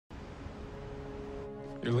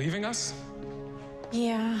You're leaving us?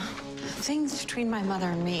 Yeah, things between my mother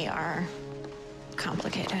and me are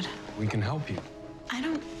complicated. We can help you. I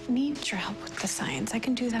don't need your help with the science. I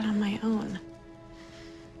can do that on my own.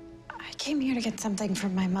 I came here to get something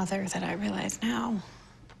from my mother that I realize now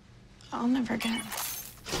I'll never get.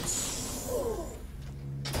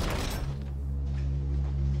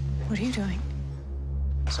 What are you doing?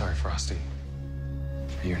 Sorry, Frosty.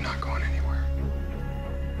 You're not going anywhere.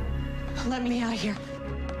 Let me out of here.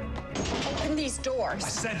 Open these doors. I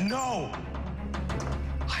said no!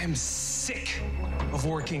 I am sick of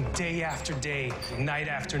working day after day, night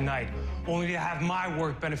after night, only to have my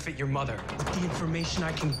work benefit your mother. With the information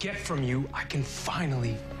I can get from you, I can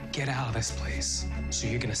finally get out of this place. So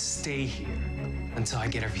you're gonna stay here until I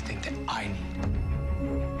get everything that I need.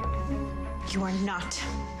 You are not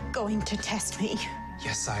going to test me.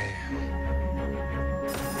 Yes, I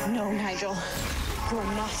am. No, Nigel. You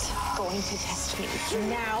are not going to test me.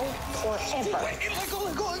 Now or ever. Let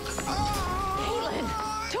go. Caitlin,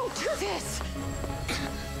 don't do this.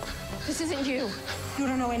 This isn't you. You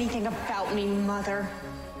don't know anything about me, Mother.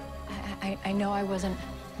 I know I wasn't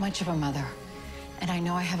much of a mother, and I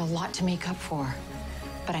know I have a lot to make up for,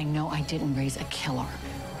 but I know I didn't raise a killer.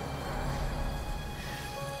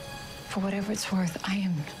 For whatever it's worth, I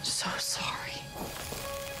am so sorry.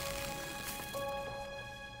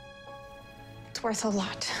 It's worth a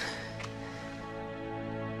lot.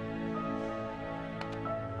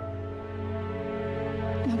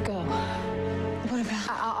 Now go. What about?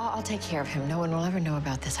 I'll take care of him. No one will ever know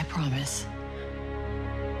about this, I promise.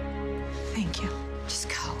 Thank you. Just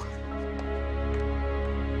go.